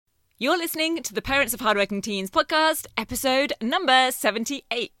You're listening to the Parents of Hardworking Teens podcast, episode number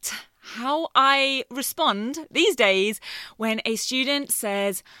 78. How I respond these days when a student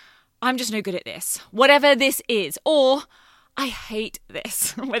says, I'm just no good at this, whatever this is, or I hate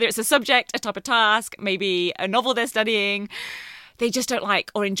this, whether it's a subject, a type of task, maybe a novel they're studying. They just don't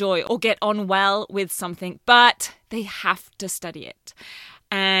like or enjoy or get on well with something, but they have to study it.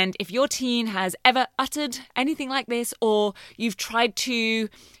 And if your teen has ever uttered anything like this, or you've tried to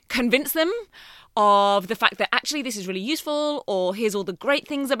convince them of the fact that actually this is really useful, or here's all the great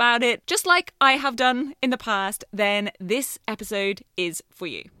things about it, just like I have done in the past, then this episode is for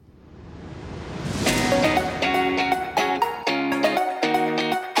you.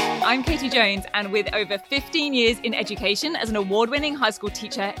 I'm Katie Jones, and with over 15 years in education as an award-winning high school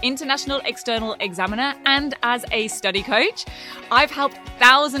teacher, international external examiner, and as a study coach, I've helped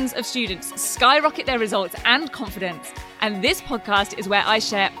thousands of students skyrocket their results and confidence. And this podcast is where I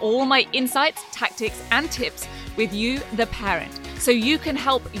share all my insights, tactics, and tips with you, the parent, so you can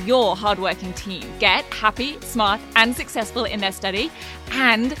help your hardworking teen get happy, smart, and successful in their study,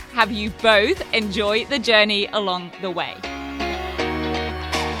 and have you both enjoy the journey along the way.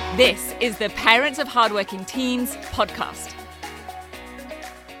 This is the Parents of Hardworking Teens podcast.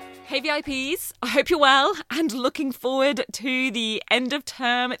 Hey VIPs, I hope you're well and looking forward to the end of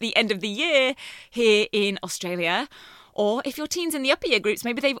term, the end of the year here in Australia. Or if your teens in the upper year groups,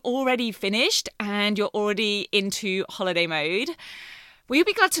 maybe they've already finished and you're already into holiday mode. Well, you'll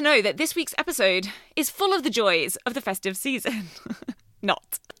be glad to know that this week's episode is full of the joys of the festive season.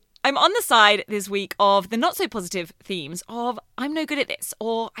 Not. I'm on the side this week of the not so positive themes of I'm no good at this,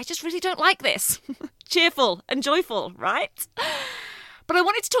 or I just really don't like this. Cheerful and joyful, right? But I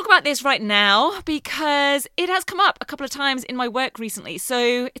wanted to talk about this right now because it has come up a couple of times in my work recently,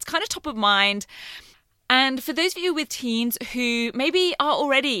 so it's kind of top of mind. And for those of you with teens who maybe are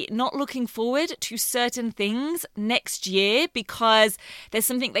already not looking forward to certain things next year because there's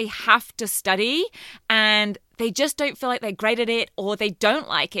something they have to study and they just don't feel like they're great at it, or they don't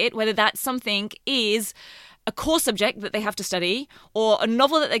like it, whether that something is a core subject that they have to study, or a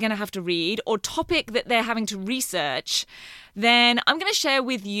novel that they're going to have to read, or topic that they're having to research, then I'm going to share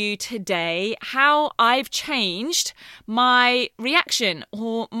with you today how I've changed my reaction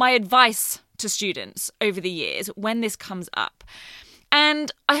or my advice to students over the years when this comes up.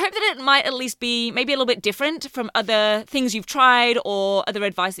 And I hope that it might at least be maybe a little bit different from other things you've tried or other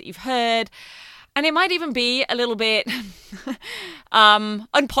advice that you've heard. And it might even be a little bit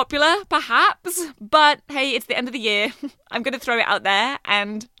unpopular, perhaps. But hey, it's the end of the year. I'm going to throw it out there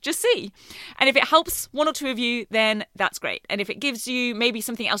and just see. And if it helps one or two of you, then that's great. And if it gives you maybe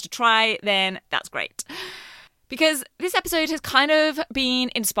something else to try, then that's great. Because this episode has kind of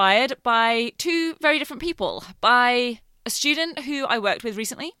been inspired by two very different people. By a student who I worked with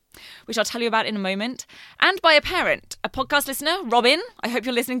recently, which I'll tell you about in a moment, and by a parent, a podcast listener, Robin, I hope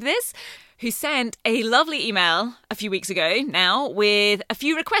you're listening to this, who sent a lovely email a few weeks ago now with a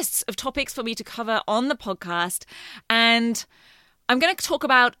few requests of topics for me to cover on the podcast. And I'm going to talk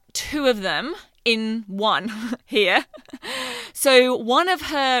about two of them in one here. So one of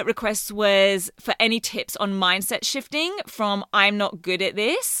her requests was for any tips on mindset shifting from I'm not good at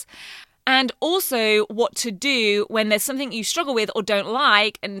this. And also what to do when there's something you struggle with or don't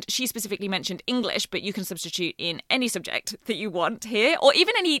like. And she specifically mentioned English, but you can substitute in any subject that you want here, or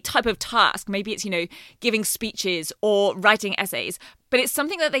even any type of task. Maybe it's, giving speeches or writing essays, but it's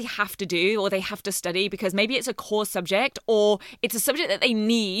something that they have to do or they have to study because maybe it's a core subject, or it's a subject that they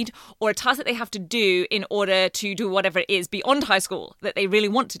need, or a task that they have to do in order to do whatever it is beyond high school that they really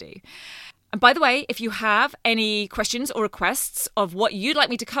want to do. And by the way, if you have any questions or requests of what you'd like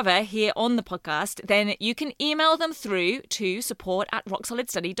me to cover here on the podcast, then you can email them through to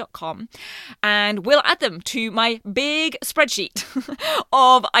support@rocksolidstudy.com, and we'll add them to my big spreadsheet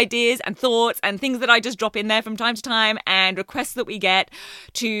of ideas and thoughts and things that I just drop in there from time to time and requests that we get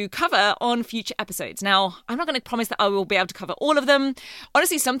to cover on future episodes. Now, I'm not going to promise that I will be able to cover all of them.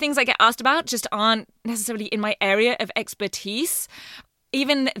 Honestly, some things I get asked about just aren't necessarily in my area of expertise.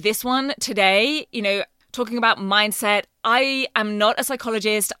 Even this one today, talking about mindset, I am not a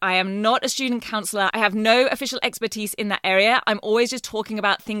psychologist. I am not a student counselor. I have no official expertise in that area. I'm always just talking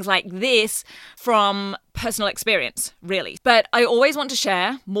about things like this from personal experience, really. But I always want to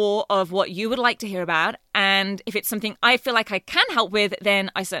share more of what you would like to hear about. And if it's something I feel like I can help with, then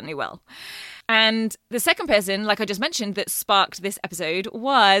I certainly will. And the second person, like I just mentioned, that sparked this episode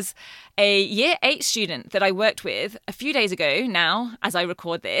was a year 8 student that I worked with a few days ago now, as I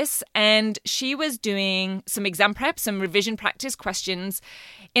record this. And she was doing some exam prep, some revision practice questions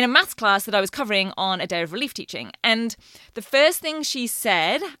in a maths class that I was covering on a day of relief teaching. And the first thing she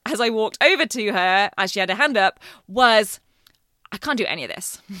said as I walked over to her, as she had her hand up, was, "I can't do any of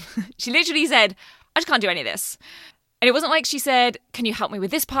this." She literally said, "I just can't do any of this." And it wasn't like she said, "Can you help me with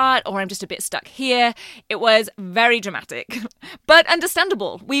this part?" or "I'm just a bit stuck here." It was very dramatic, but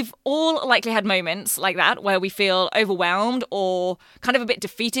understandable. We've all likely had moments like that where we feel overwhelmed or kind of a bit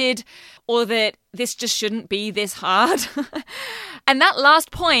defeated, or that this just shouldn't be this hard. And that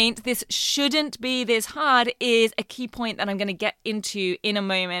last point, this shouldn't be this hard, is a key point that I'm going to get into in a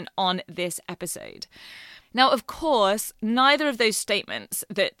moment on this episode. Now, of course, neither of those statements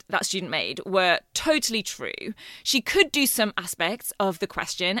that student made were totally true. She could do some aspects of the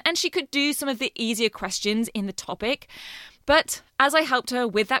question, and she could do some of the easier questions in the topic. But as I helped her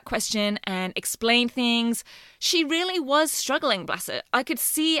with that question and explained things, she really was struggling, bless her. I could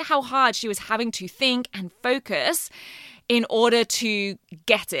see how hard she was having to think and focus in order to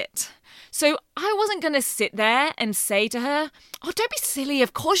get it. So I wasn't going to sit there and say to her, "Oh, don't be silly,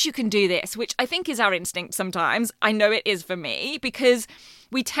 of course you can do this," which I think is our instinct sometimes. I know it is for me, because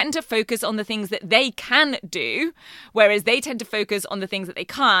we tend to focus on the things that they can do, whereas they tend to focus on the things that they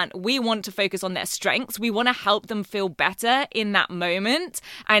can't. We want to focus on their strengths. We want to help them feel better in that moment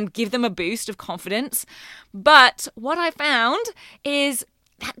and give them a boost of confidence. But what I found is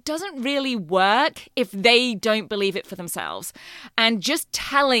that doesn't really work if they don't believe it for themselves. And just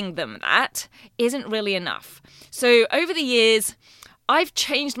telling them that isn't really enough. So over the years, I've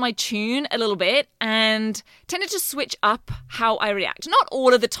changed my tune a little bit and tended to switch up how I react. Not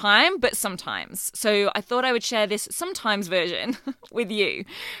all of the time, but sometimes. So I thought I would share this sometimes version with you,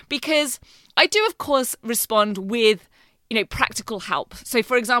 because I do, of course, respond with practical help. So,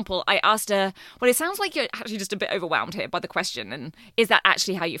 for example, I asked her, "Well, it sounds like you're actually just a bit overwhelmed here by the question. And is that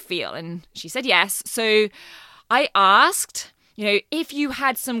actually how you feel?" And she said yes. So I asked, if you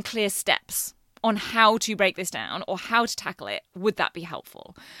had some clear steps on how to break this down or how to tackle it, would that be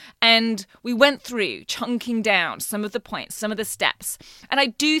helpful? And we went through chunking down some of the points, some of the steps. And I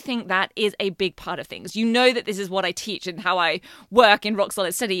do think that is a big part of things. You know that this is what I teach and how I work in Rock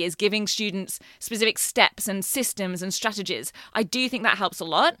Solid Study, is giving students specific steps and systems and strategies. I do think that helps a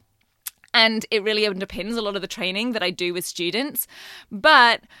lot. And it really underpins a lot of the training that I do with students.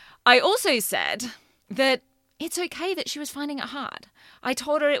 But I also said that it's okay that she was finding it hard. I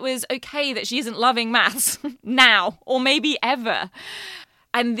told her it was okay that she isn't loving maths now, or maybe ever.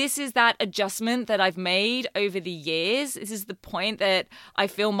 And this is that adjustment that I've made over the years. This is the point that I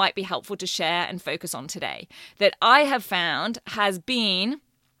feel might be helpful to share and focus on today, that I have found has been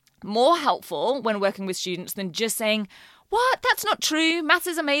more helpful when working with students than just saying, "What? That's not true. Maths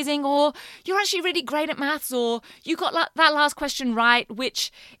is amazing," or "You're actually really great at maths," or "You got that last question right,"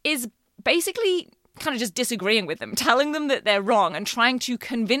 which is basically kind of just disagreeing with them, telling them that they're wrong and trying to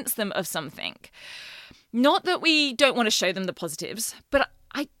convince them of something. Not that we don't want to show them the positives, but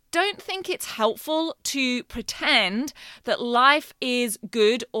I don't think it's helpful to pretend that life is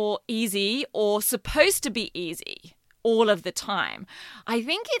good or easy or supposed to be easy all of the time. I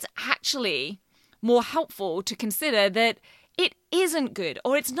think it's actually more helpful to consider that it isn't good,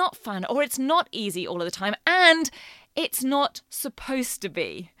 or it's not fun, or it's not easy all of the time, and it's not supposed to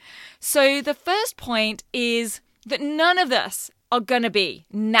be. So the first point is that none of us are going to be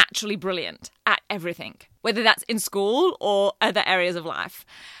naturally brilliant at everything, whether that's in school or other areas of life.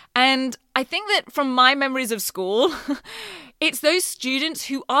 And I think that from my memories of school, it's those students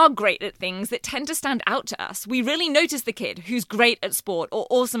who are great at things that tend to stand out to us. We really notice the kid who's great at sport or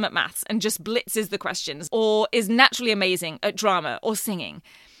awesome at maths and just blitzes the questions, or is naturally amazing at drama or singing.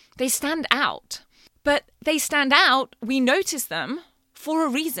 They stand out. But they stand out, we notice them for a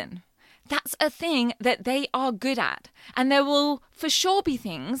reason. That's a thing that they are good at. And there will for sure be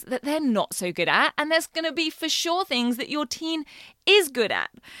things that they're not so good at. And there's going to be for sure things that your teen is good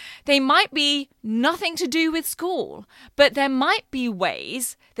at. They might be nothing to do with school, but there might be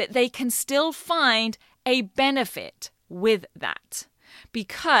ways that they can still find a benefit with that.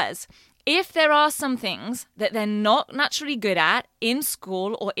 Because if there are some things that they're not naturally good at in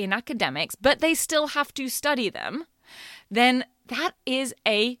school or in academics, but they still have to study them, then that is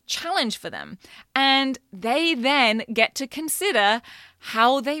a challenge for them. And they then get to consider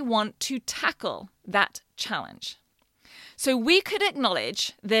how they want to tackle that challenge. So we could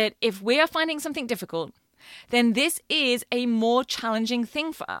acknowledge that if we are finding something difficult, then this is a more challenging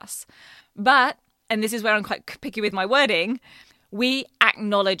thing for us. But, and this is where I'm quite picky with my wording, we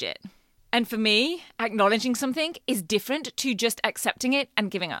acknowledge it. And for me, acknowledging something is different to just accepting it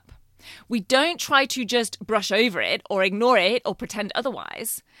and giving up. We don't try to just brush over it or ignore it or pretend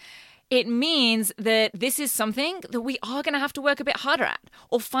otherwise. It means that this is something that we are going to have to work a bit harder at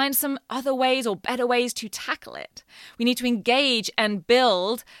or find some other ways or better ways to tackle it. We need to engage and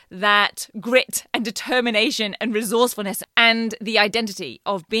build that grit and determination and resourcefulness and the identity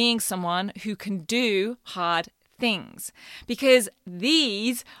of being someone who can do hard things, because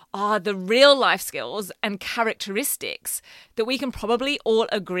these are the real life skills and characteristics that we can probably all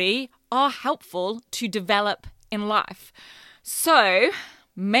agree are helpful to develop in life. So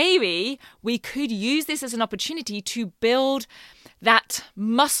maybe we could use this as an opportunity to build that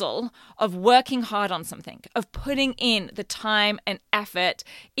muscle of working hard on something, of putting in the time and effort,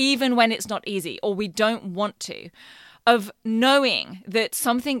 even when it's not easy or we don't want to, of knowing that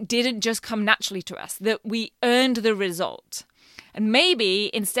something didn't just come naturally to us, that we earned the result. And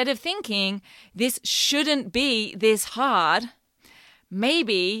maybe instead of thinking this shouldn't be this hard,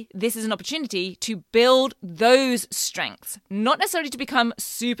 maybe this is an opportunity to build those strengths, not necessarily to become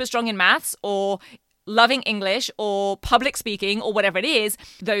super strong in maths or loving English or public speaking or whatever it is,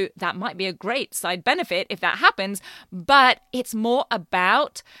 though that might be a great side benefit if that happens, but it's more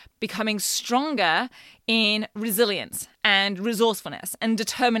about becoming stronger in resilience and resourcefulness and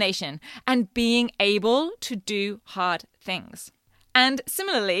determination and being able to do hard things. And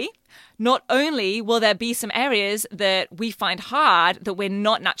similarly, not only will there be some areas that we find hard that we're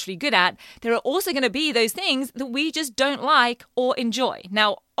not naturally good at, there are also going to be those things that we just don't like or enjoy.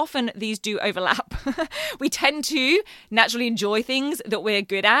 Now, often these do overlap. We tend to naturally enjoy things that we're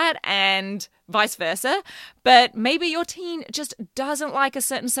good at and vice versa, but maybe your teen just doesn't like a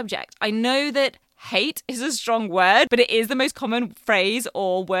certain subject. I know that hate is a strong word, but it is the most common phrase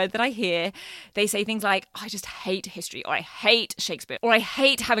or word that I hear. They say things like, I just hate history, or I hate Shakespeare, or I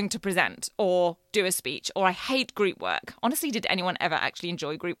hate having to present or do a speech, or I hate group work. Honestly, did anyone ever actually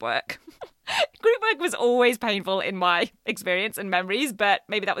enjoy group work? Group work was always painful in my experience and memories, but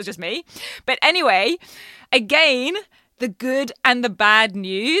maybe that was just me. But anyway, again, the good and the bad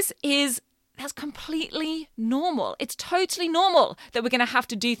news is that's completely normal. It's totally normal that we're going to have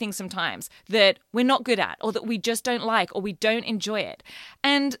to do things sometimes that we're not good at or that we just don't like or we don't enjoy it.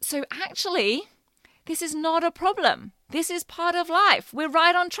 And so actually, this is not a problem. This is part of life. We're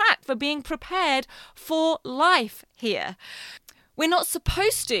right on track for being prepared for life here. We're not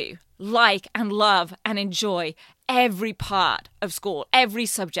supposed to like and love and enjoy every part of school, every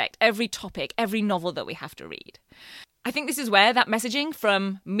subject, every topic, every novel that we have to read. I think this is where that messaging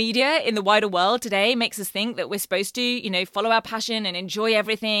from media in the wider world today makes us think that we're supposed to, follow our passion and enjoy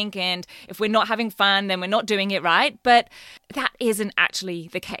everything. And if we're not having fun, then we're not doing it right. But that isn't actually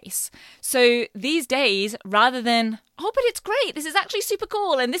the case. So these days, rather than, oh, but it's great, this is actually super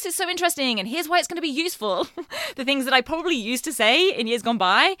cool, and this is so interesting, and here's why it's going to be useful, the things that I probably used to say in years gone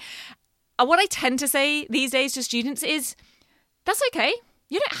by, what I tend to say these days to students is, that's okay.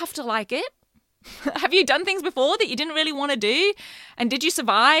 You don't have to like it. Have you done things before that you didn't really want to do? And did you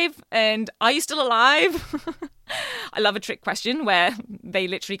survive? And are you still alive? I love a trick question where they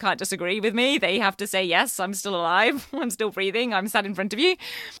literally can't disagree with me. They have to say, yes, I'm still alive. I'm still breathing. I'm sat in front of you.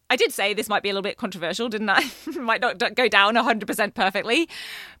 I did say this might be a little bit controversial, didn't I? Might not go down 100% perfectly.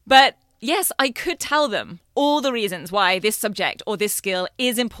 But yes, I could tell them all the reasons why this subject or this skill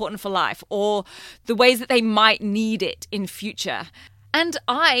is important for life, or the ways that they might need it in future. And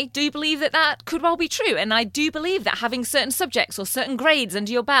I do believe that that could well be true. And I do believe that having certain subjects or certain grades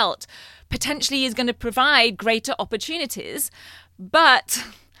under your belt potentially is going to provide greater opportunities. But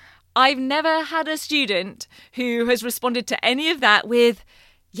I've never had a student who has responded to any of that with,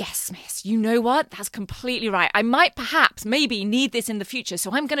 yes, miss, you know what? That's completely right. I might perhaps maybe need this in the future.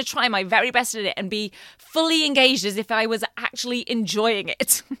 So I'm going to try my very best at it and be fully engaged as if I was actually enjoying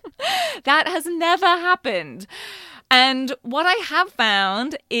it. That has never happened. And what I have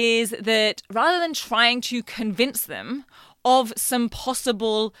found is that rather than trying to convince them of some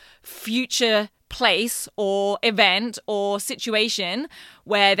possible future place or event or situation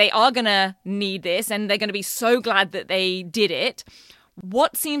where they are going to need this and they're going to be so glad that they did it,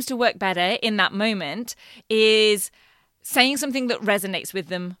 what seems to work better in that moment is saying something that resonates with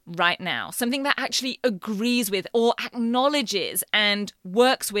them right now, something that actually agrees with or acknowledges and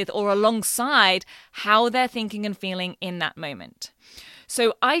works with or alongside how they're thinking and feeling in that moment.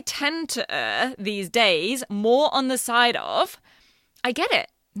 So I tend to err these days more on the side of, I get it.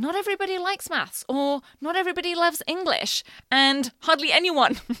 Not everybody likes maths, or not everybody loves English, and hardly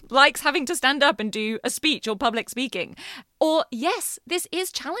anyone likes having to stand up and do a speech or public speaking. Or yes, this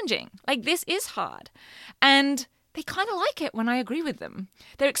is challenging. Like, this is hard. And they kind of like it when I agree with them.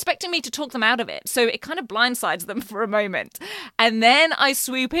 They're expecting me to talk them out of it, so it kind of blindsides them for a moment. And then I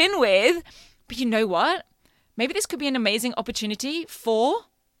swoop in with, but you know what? Maybe this could be an amazing opportunity for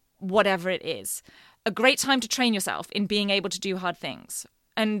whatever it is. A great time to train yourself in being able to do hard things.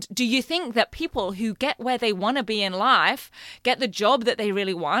 And do you think that people who get where they want to be in life, get the job that they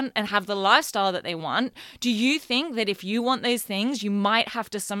really want and have the lifestyle that they want, do you think that if you want those things, you might have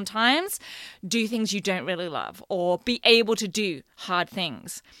to sometimes do things you don't really love or be able to do hard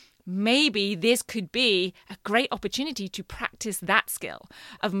things? Maybe this could be a great opportunity to practice that skill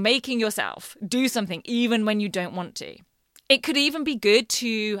of making yourself do something even when you don't want to. It could even be good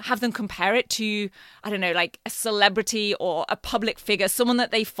to have them compare it to, I don't know, like a celebrity or a public figure, someone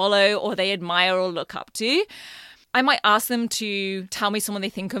that they follow or they admire or look up to. I might ask them to tell me someone they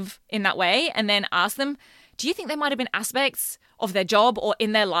think of in that way and then ask them, do you think there might have been aspects of their job or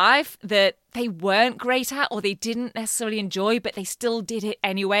in their life that they weren't great at or they didn't necessarily enjoy, but they still did it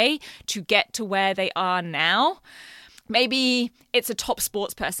anyway to get to where they are now? Maybe it's a top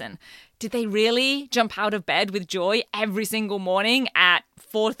sports person. Did they really jump out of bed with joy every single morning at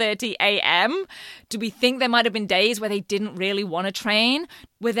 4:30 a.m.? Do we think there might have been days where they didn't really want to train?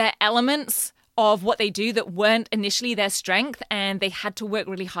 Were there elements of what they do that weren't initially their strength and they had to work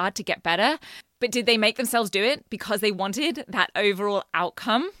really hard to get better? But did they make themselves do it because they wanted that overall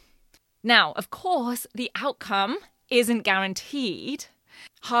outcome? Now, of course, the outcome isn't guaranteed.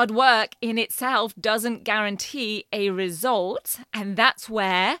 Hard work in itself doesn't guarantee a result, and that's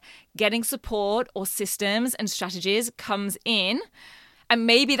where getting support or systems and strategies comes in. And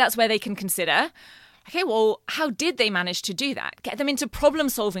maybe that's where they can consider, okay, well, how did they manage to do that? Get them into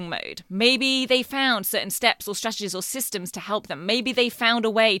problem-solving mode. Maybe they found certain steps or strategies or systems to help them. Maybe they found a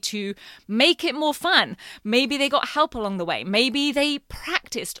way to make it more fun. Maybe they got help along the way. Maybe they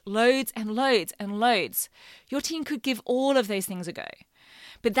practiced loads and loads and loads. Your team could give all of those things a go.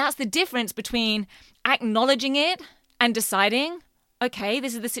 But that's the difference between acknowledging it and deciding, okay,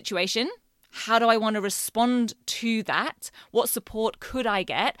 this is the situation. How do I want to respond to that? What support could I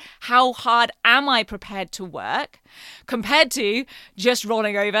get? How hard am I prepared to work? Compared to just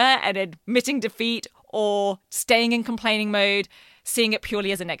rolling over and admitting defeat or staying in complaining mode, seeing it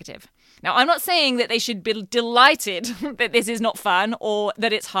purely as a negative. Now, I'm not saying that they should be delighted that this is not fun or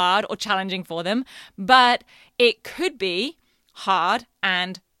that it's hard or challenging for them, but it could be hard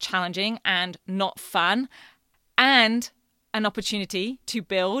and challenging and not fun, and an opportunity to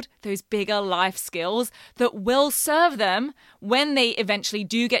build those bigger life skills that will serve them when they eventually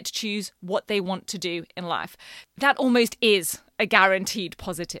do get to choose what they want to do in life. That almost is a guaranteed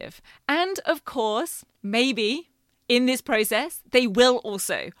positive. And of course, maybe in this process, they will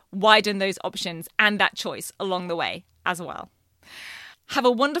also widen those options and that choice along the way as well. Have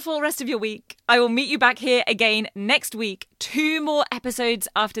a wonderful rest of your week. I will meet you back here again next week. 2 more episodes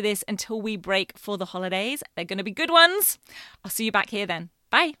after this until we break for the holidays. They're going to be good ones. I'll see you back here then.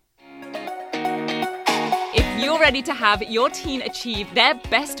 Bye. If you're ready to have your team achieve their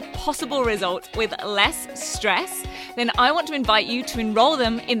best possible results with less stress, then I want to invite you to enroll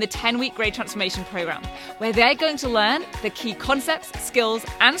them in the 10-week Grade Transformation Program, where they're going to learn the key concepts, skills,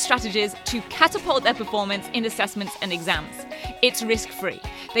 and strategies to catapult their performance in assessments and exams. It's risk-free.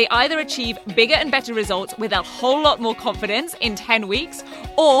 They either achieve bigger and better results with a whole lot more confidence in 10 weeks,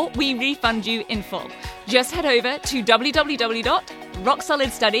 or we refund you in full. Just head over to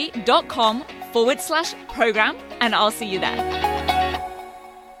www.rocksolidstudy.com/program, and I'll see you there.